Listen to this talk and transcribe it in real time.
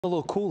A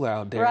little cool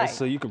out there, Right.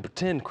 so you can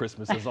pretend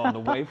Christmas is on the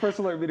way. First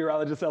Alert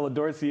meteorologist Ella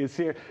Dorsey is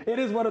here. It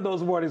is one of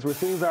those mornings where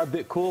things are a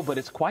bit cool, but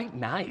it's quite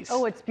nice.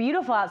 Oh, it's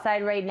beautiful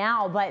outside right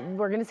now, but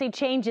we're going to see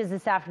changes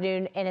this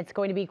afternoon, and it's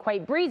going to be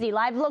quite breezy.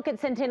 Live look at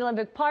Centennial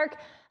Olympic Park.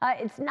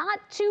 It's not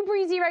too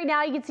breezy right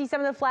now. You can see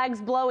some of the flags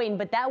blowing,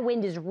 but that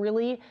wind is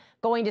really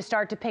going to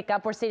start to pick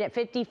up. We're sitting at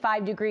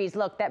 55 degrees.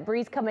 Look, that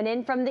breeze coming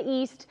in from the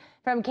east,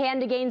 from Canton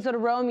to Gainesville to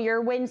Rome.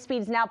 Your wind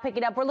speed's now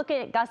picking up. We're looking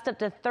at gusts up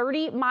to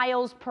 30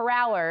 miles per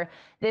hour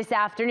this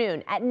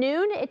afternoon. At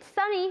noon, it's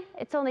sunny.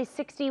 It's only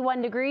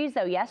 61 degrees,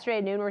 though yesterday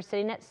at noon we're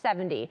sitting at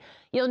 70.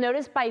 You'll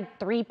notice by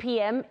 3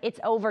 p.m. it's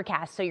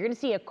overcast, so you're going to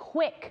see a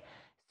quick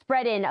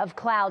spread in of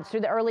clouds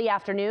through the early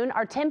afternoon.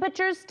 Our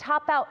temperatures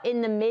top out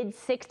in the mid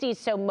 60s,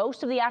 so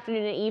most of the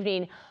afternoon and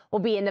evening will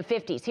be in the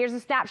 50s. Here's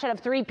a snapshot of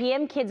 3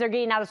 p.m. Kids are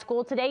getting out of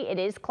school today. It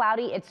is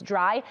cloudy. It's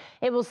dry.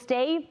 It will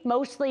stay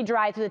mostly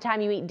dry through the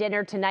time you eat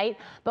dinner tonight.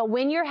 But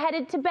when you're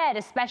headed to bed,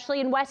 especially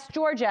in West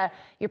Georgia,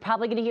 you're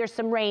probably going to hear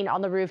some rain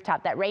on the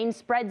rooftop. That rain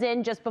spreads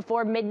in just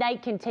before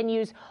midnight,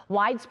 continues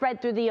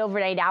widespread through the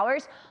overnight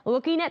hours.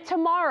 Looking at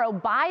tomorrow,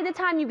 by the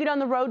time you get on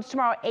the roads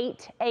tomorrow,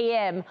 8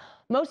 a.m.,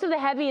 most of the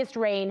heaviest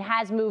rain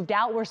has moved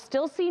out. We're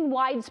still seeing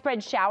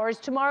widespread showers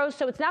tomorrow,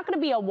 so it's not going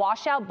to be a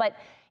washout, but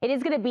it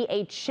is going to be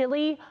a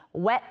chilly,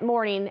 wet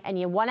morning, and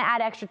you want to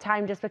add extra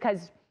time just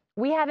because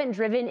we haven't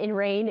driven in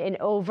rain in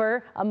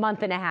over a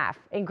month and a half.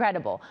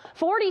 Incredible.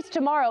 40s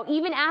tomorrow,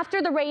 even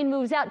after the rain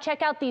moves out.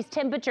 Check out these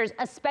temperatures,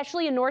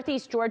 especially in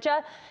northeast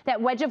Georgia. That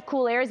wedge of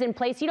cool air is in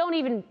place. You don't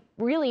even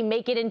really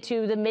make it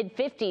into the mid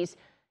 50s.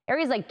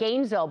 Areas like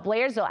Gainesville,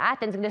 Blairsville,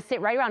 Athens going to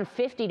sit right around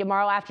 50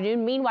 tomorrow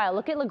afternoon. Meanwhile,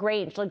 look at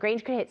LaGrange.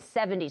 LaGrange could hit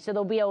 70, so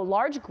there'll be a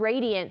large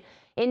gradient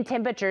in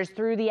temperatures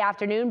through the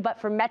afternoon. But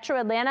for Metro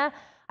Atlanta,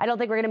 I don't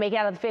think we're going to make it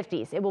out of the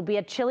 50s. It will be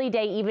a chilly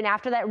day even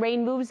after that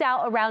rain moves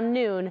out around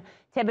noon.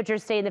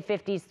 Temperatures stay in the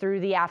 50s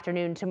through the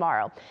afternoon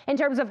tomorrow. In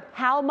terms of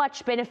how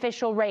much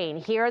beneficial rain,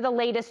 here are the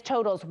latest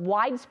totals.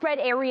 Widespread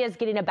areas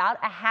getting about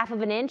a half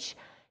of an inch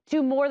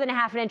to more than a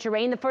half an inch of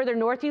rain. The further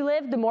north you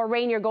live, the more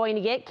rain you're going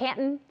to get.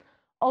 Canton,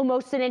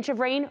 almost an inch of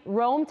rain.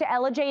 Rome to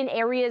LJ in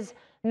areas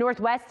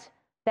northwest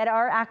that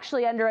are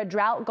actually under a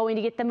drought going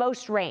to get the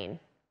most rain.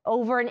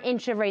 Over an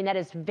inch of rain. That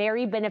is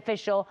very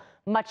beneficial,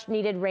 much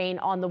needed rain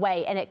on the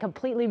way, and it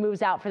completely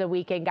moves out for the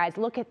weekend, guys.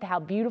 Look at how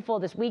beautiful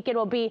this weekend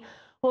will be.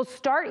 We'll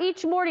start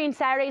each morning,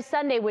 Saturday,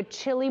 Sunday, with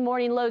chilly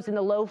morning lows in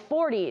the low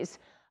 40s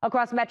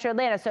across Metro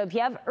Atlanta. So if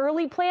you have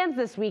early plans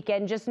this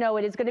weekend, just know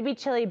it is going to be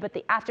chilly, but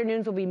the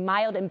afternoons will be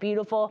mild and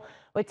beautiful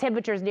with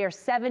temperatures near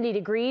 70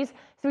 degrees.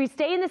 So we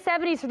stay in the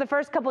 70s for the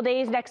first couple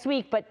days next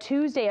week, but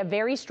Tuesday, a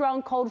very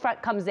strong cold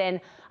front comes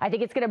in. I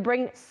think it's going to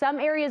bring some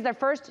areas their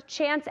first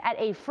chance at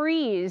a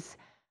freeze.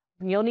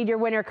 You'll need your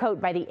winter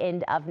coat by the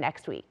end of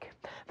next week.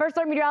 First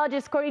Alert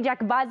meteorologist Courtney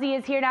Jacobazzi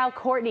is here now.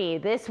 Courtney,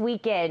 this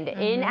weekend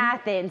in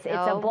Athens, it's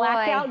a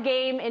blackout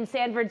game in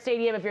Sanford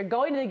Stadium. If you're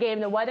going to the game,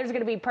 the weather's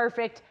going to be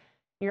perfect.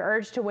 You're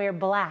urged to wear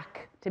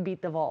black to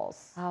beat the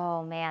Vols.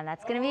 Oh, man,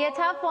 that's going to be a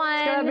tough one.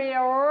 It's going to be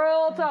a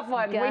real tough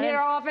one. We need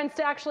our offense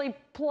to actually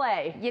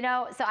play. You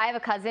know, so I have a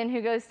cousin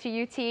who goes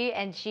to UT,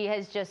 and she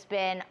has just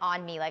been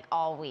on me like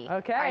all week.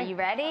 Okay. Are you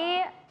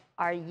ready?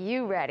 Are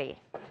you ready?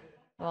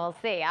 We'll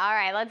see. All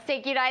right, let's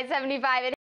take you to I-75.